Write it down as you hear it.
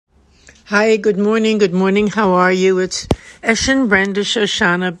Hi, good morning. Good morning. How are you? It's Eshin Brenda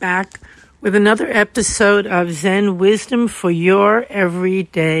Shoshana back with another episode of Zen Wisdom for your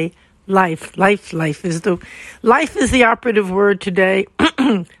everyday life. Life is the operative word today.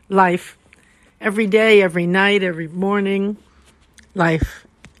 Life. Every day, every night, every morning. Life.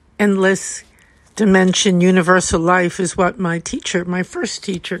 Endless dimension, universal life is what my first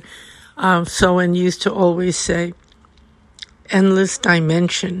teacher, Soen used to always say. Endless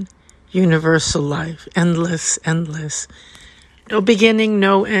dimension. Universal life, endless. No beginning,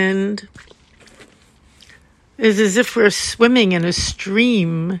 no end. It's as if we're swimming in a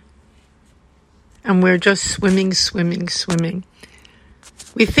stream and we're just swimming.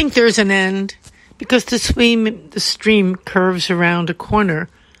 We think there's an end because the stream curves around a corner.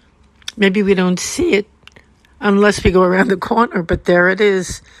 Maybe we don't see it unless we go around the corner, but there it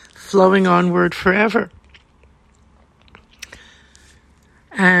is, flowing onward forever.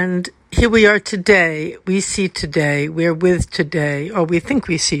 And here we are today, we see today, we're with today, or we think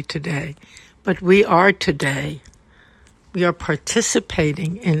we see today, but we are today. We are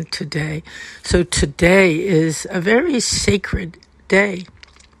participating in today. So today is a very sacred day.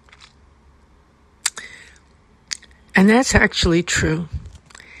 And that's actually true.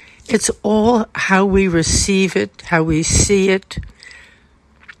 It's all how we receive it, how we see it,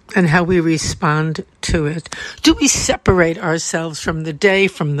 and how we respond to it. Do we separate ourselves from the day,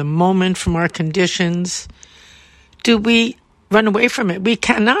 from the moment, from our conditions? Do we run away from it? We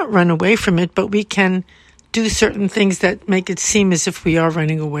cannot run away from it, but we can do certain things that make it seem as if we are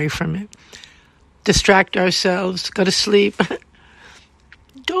running away from it. Distract ourselves, go to sleep.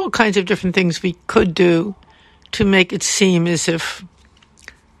 Do all kinds of different things we could do to make it seem as if,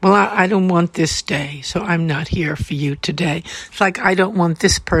 well, I don't want this day, so I'm not here for you today. It's like I don't want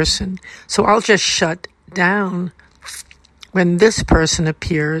this person, so I'll just shut down when this person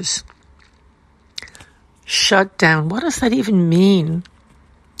appears. Shut down. What does that even mean?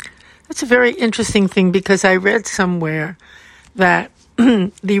 That's a very interesting thing because I read somewhere that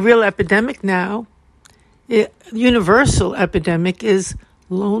the real epidemic now, universal epidemic, is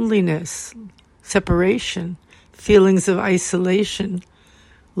loneliness, separation, feelings of isolation,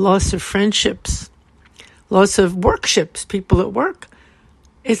 loss of friendships, loss of workships, people at work.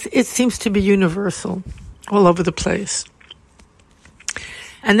 It seems to be universal all over the place.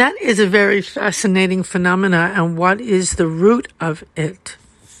 And that is a very fascinating phenomena. And what is the root of it?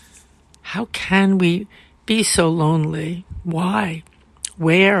 How can we be so lonely? Why?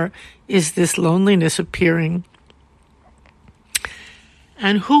 Where is this loneliness appearing?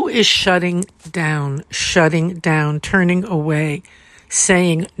 And who is shutting down, turning away,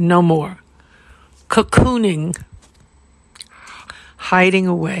 saying no more, cocooning, hiding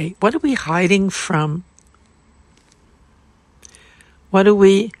away? What are we hiding from? What are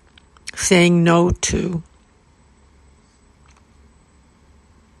we saying no to?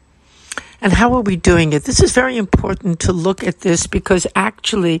 And how are we doing it? This is very important to look at this because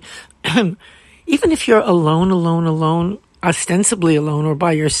actually, even if you're alone, ostensibly alone or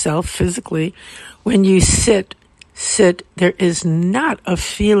by yourself physically, when you sit, there is not a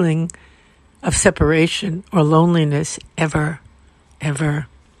feeling of separation or loneliness ever.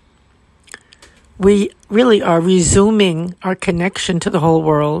 We really are resuming our connection to the whole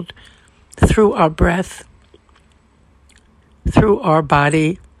world through our breath, through our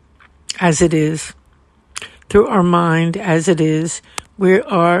body as it is, through our mind as it is. We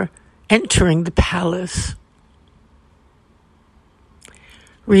are entering the palace.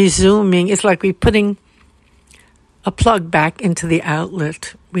 Resuming, it's like we're putting a plug back into the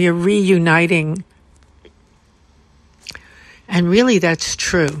outlet. We are reuniting. And really that's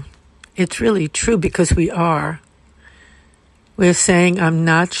true. It's really true because we are. We're saying, I'm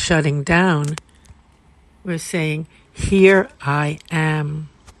not shutting down. We're saying, here I am.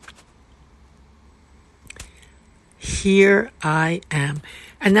 Here I am.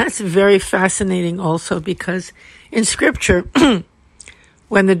 And that's very fascinating also because in Scripture,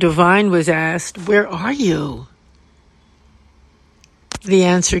 when the divine was asked, where are you? The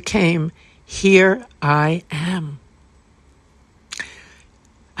answer came, here I am.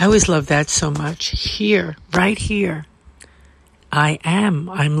 I always love that so much. Here, right here. I am.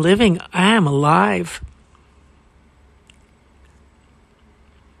 I'm living. I am alive.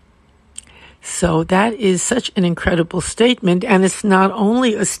 So that is such an incredible statement. And it's not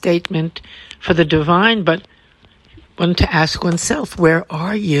only a statement for the divine, but one to ask oneself, where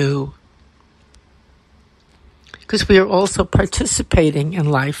are you? Because we are also participating in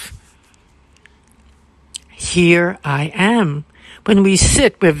life. Here I am. When we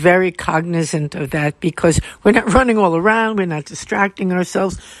sit, we're very cognizant of that because we're not running all around. We're not distracting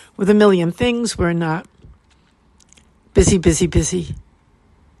ourselves with a million things. We're not busy.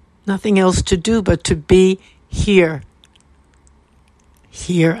 Nothing else to do but to be here.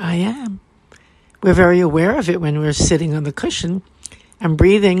 Here I am. We're very aware of it when we're sitting on the cushion and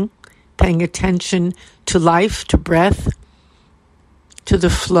breathing, paying attention to life, to breath, to the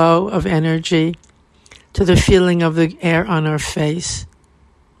flow of energy, to the feeling of the air on our face.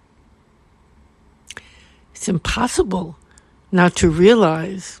 It's impossible not to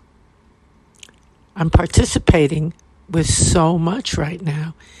realize I'm participating with so much right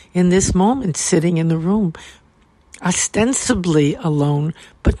now in this moment, sitting in the room, ostensibly alone,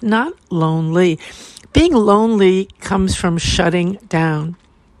 but not lonely. Being lonely comes from shutting down.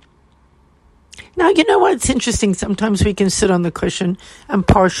 Now, you know what? It's interesting. Sometimes we can sit on the cushion and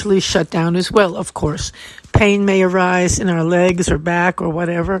partially shut down as well, of course. Pain may arise in our legs or back or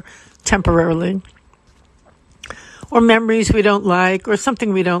whatever, temporarily. Or memories we don't like or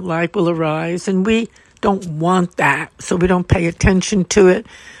something we don't like will arise, and we don't want that, so we don't pay attention to it.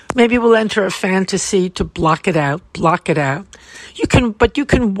 Maybe we'll enter a fantasy to block it out. But you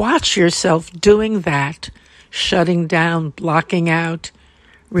can watch yourself doing that, shutting down, blocking out,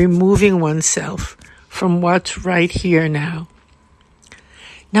 removing oneself from what's right here now.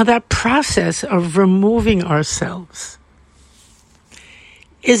 Now that process of removing ourselves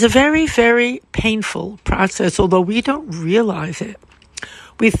is a very, very painful process, although we don't realize it.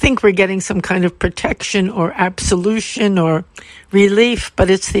 We think we're getting some kind of protection or absolution or relief, but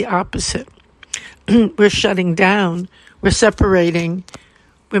it's the opposite. We're shutting down, we're separating,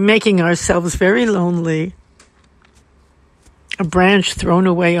 we're making ourselves very lonely. A branch thrown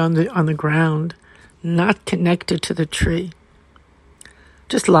away on the ground, not connected to the tree,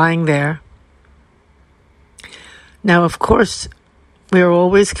 just lying there. Now, of course, we are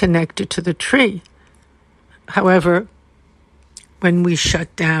always connected to the tree. However, when we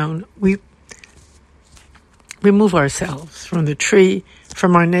shut down, we remove ourselves from the tree,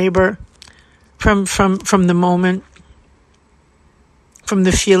 from our neighbor, from the moment, from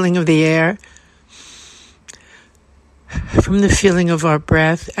the feeling of the air, from the feeling of our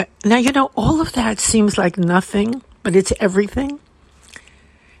breath. Now, all of that seems like nothing, but it's everything.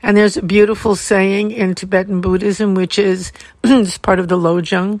 And there's a beautiful saying in Tibetan Buddhism, which is it's part of the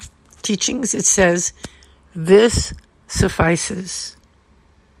Lojong teachings. It says, "This suffices."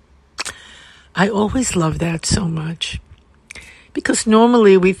 I always love that so much. Because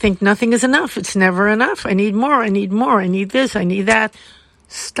normally we think nothing is enough. It's never enough. I need more. I need this. I need that.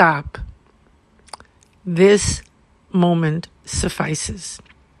 Stop. This moment suffices.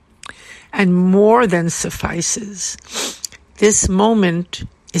 And more than suffices. This moment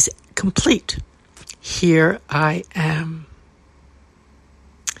is complete. Here I am.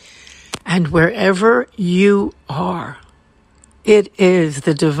 And wherever you are, it is,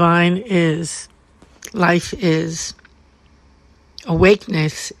 the divine is, life is,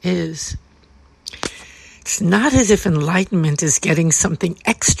 awakeness is. It's not as if enlightenment is getting something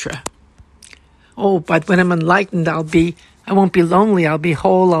extra. Oh, but when I'm enlightened, I won't be lonely, I'll be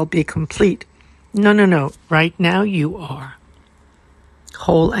whole, I'll be complete. No. Right now you are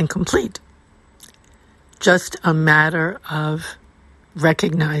whole and complete. Just a matter of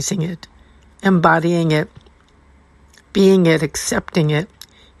recognizing it, embodying it, being it, accepting it.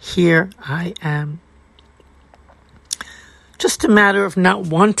 Here I am. Just a matter of not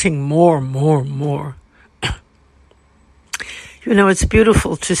wanting more. It's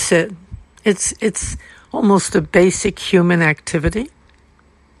beautiful to sit. It's almost a basic human activity.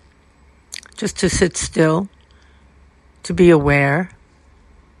 Just to sit still, to be aware,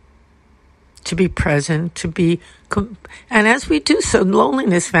 to be present, and as we do so,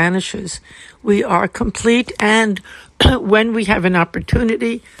 loneliness vanishes. We are complete, and when we have an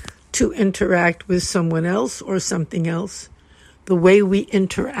opportunity to interact with someone else or something else, the way we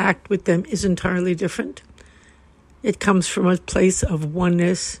interact with them is entirely different. It comes from a place of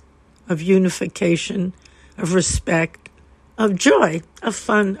oneness, of unification, of respect, of joy, of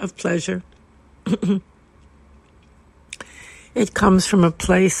fun, of pleasure. It comes from a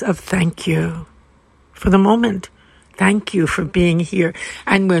place of thank you for the moment. Thank you for being here.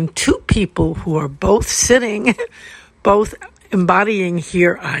 And when two people who are both sitting, both embodying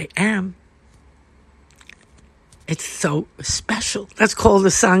here I am, it's so special. That's called the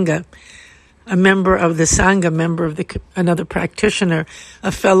Sangha. A member of the Sangha, another practitioner,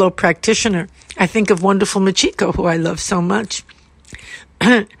 a fellow practitioner. I think of wonderful Machiko, who I love so much.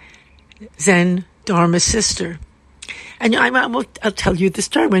 Zen Dharma sister. And I'll tell you the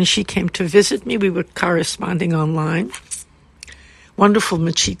story. When she came to visit me, we were corresponding online. wonderful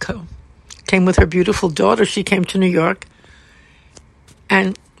Machiko, came with her beautiful daughter. She came to New York,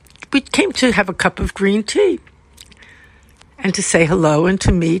 and we came to have a cup of green tea and to say hello and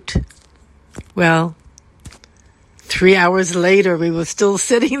to meet. Well, 3 hours later, we were still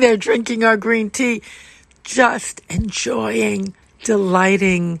sitting there drinking our green tea, just enjoying,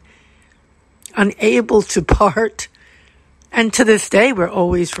 delighting, unable to part. And to this day, we're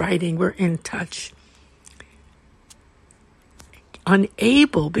always writing. We're in touch.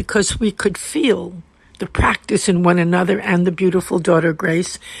 Unable because we could feel the practice in one another and the beautiful daughter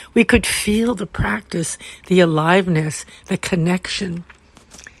Grace. We could feel the practice, the aliveness, the connection.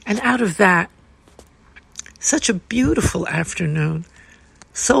 And out of that, such a beautiful afternoon,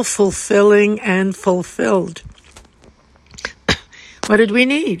 so fulfilling and fulfilled. What did we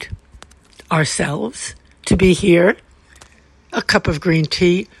need? Ourselves to be here. A cup of green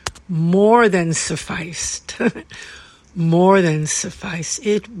tea more than sufficed. More than suffice.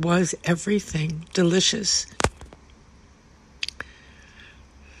 It was everything. Delicious.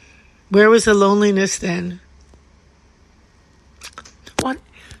 Where was the loneliness then? What?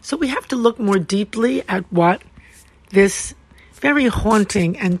 So we have to look more deeply at what this very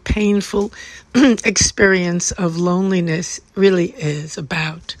haunting and painful experience of loneliness really is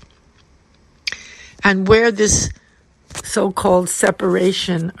about. And where this so-called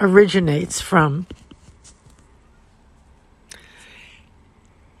separation originates from.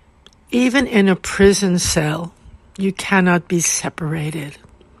 Even in a prison cell, you cannot be separated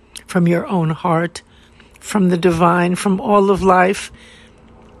from your own heart, from the divine, from all of life,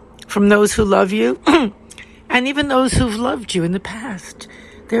 from those who love you, and even those who've loved you in the past.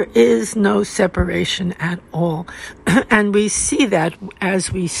 There is no separation at all. And we see that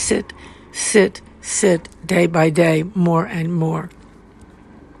as we sit day by day, more and more.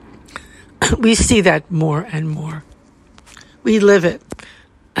 We see that more and more. We live it.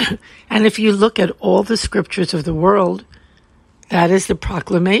 And if you look at all the scriptures of the world, that is the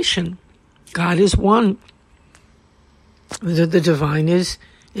proclamation. God is one. The divine is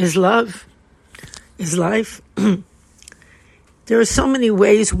love, is life. There are so many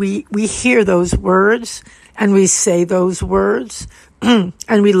ways we hear those words and we say those words and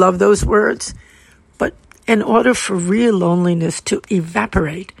we love those words. But in order for real loneliness to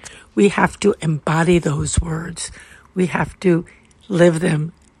evaporate, we have to embody those words. We have to live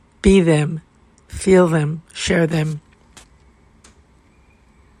them, be them, feel them, share them.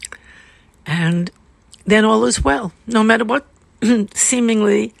 And then all is well. No matter what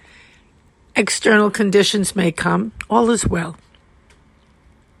seemingly external conditions may come, all is well.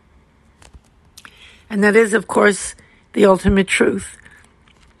 And that is, of course, the ultimate truth.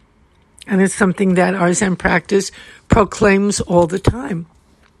 And it's something that our Zen practice proclaims all the time.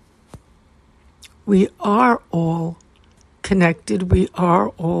 We are all connected. We are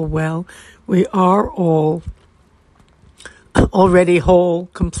all well. We are all already whole,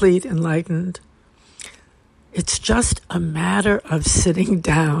 complete, enlightened. It's just a matter of sitting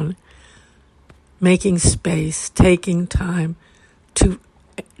down, making space, taking time to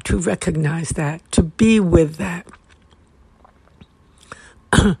recognize that, to be with that,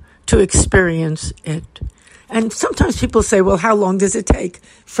 to experience it. And sometimes people say, well, how long does it take?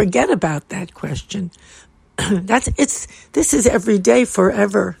 Forget about that question. This is every day,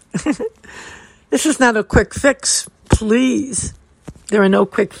 forever. This is not a quick fix, please. There are no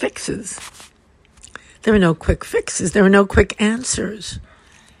quick fixes. There are no quick fixes. There are no quick answers.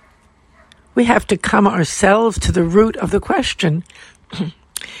 We have to come ourselves to the root of the question.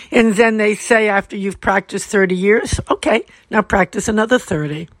 And then they say after you've practiced 30 years, okay, now practice another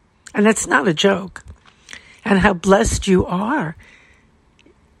 30. And that's not a joke. And how blessed you are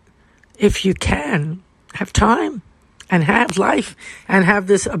if you can have time and have life and have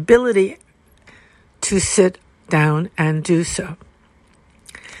this ability to sit down and do so.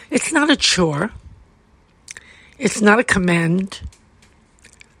 It's not a chore. It's not a command.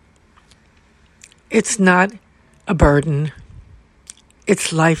 It's not a burden.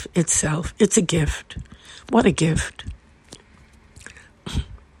 It's life itself. It's a gift. What a gift.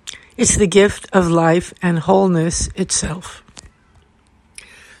 It's the gift of life and wholeness itself.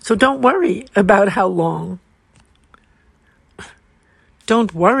 So don't worry about how long.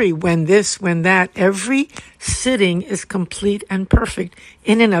 Don't worry when this, when that. Every sitting is complete and perfect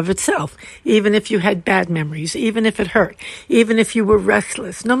in and of itself. Even if you had bad memories, even if it hurt, even if you were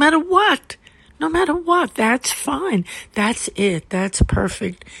restless, no matter what, that's fine. That's it. That's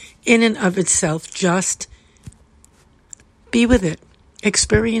perfect in and of itself. Just be with it.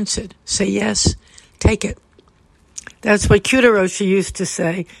 Experience it. Say yes. Take it. That's what Kyudo-Roshi used to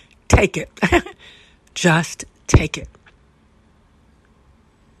say. Take it. Just take it.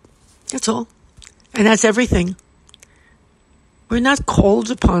 That's all. And that's everything. We're not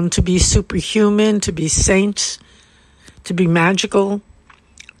called upon to be superhuman, to be saints, to be magical,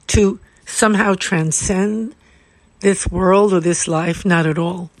 to somehow transcend this world or this life. Not at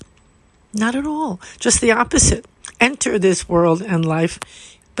all. Not at all. Just the opposite. Enter this world and life,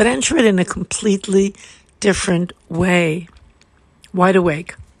 but enter it in a completely different way. Wide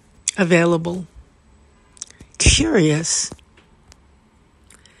awake, available, curious.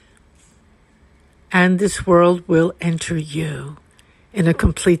 And this world will enter you in a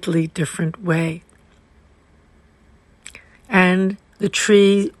completely different way. And the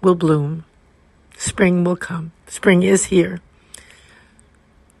tree will bloom. Spring will come. Spring is here.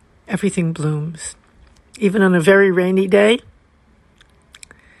 Everything blooms. Even on a very rainy day.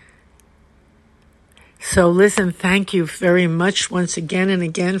 So listen, thank you very much once again and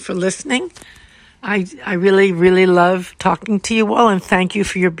again for listening. I really, really love talking to you all, and thank you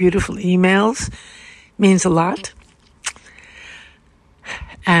for your beautiful emails. It means a lot.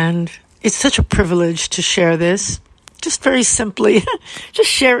 And it's such a privilege to share this. Just very simply, just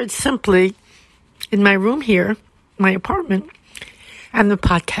share it simply in my room here, my apartment, and the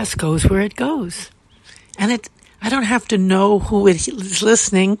podcast goes where it goes. And I don't have to know who is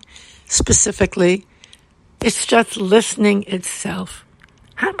listening specifically. It's just listening itself.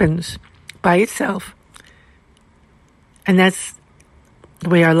 Happens by itself. And that's the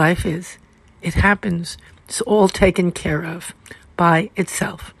way our life is. It happens. It's all taken care of by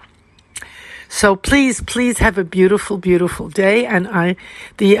itself. So please have a beautiful, beautiful day. And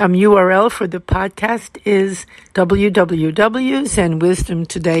the URL for the podcast is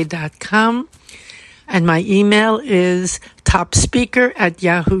www.zenwisdomtoday.com. And my email is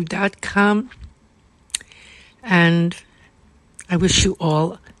topspeaker@yahoo.com. And I wish you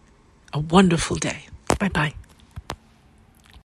all a wonderful day. Bye-bye.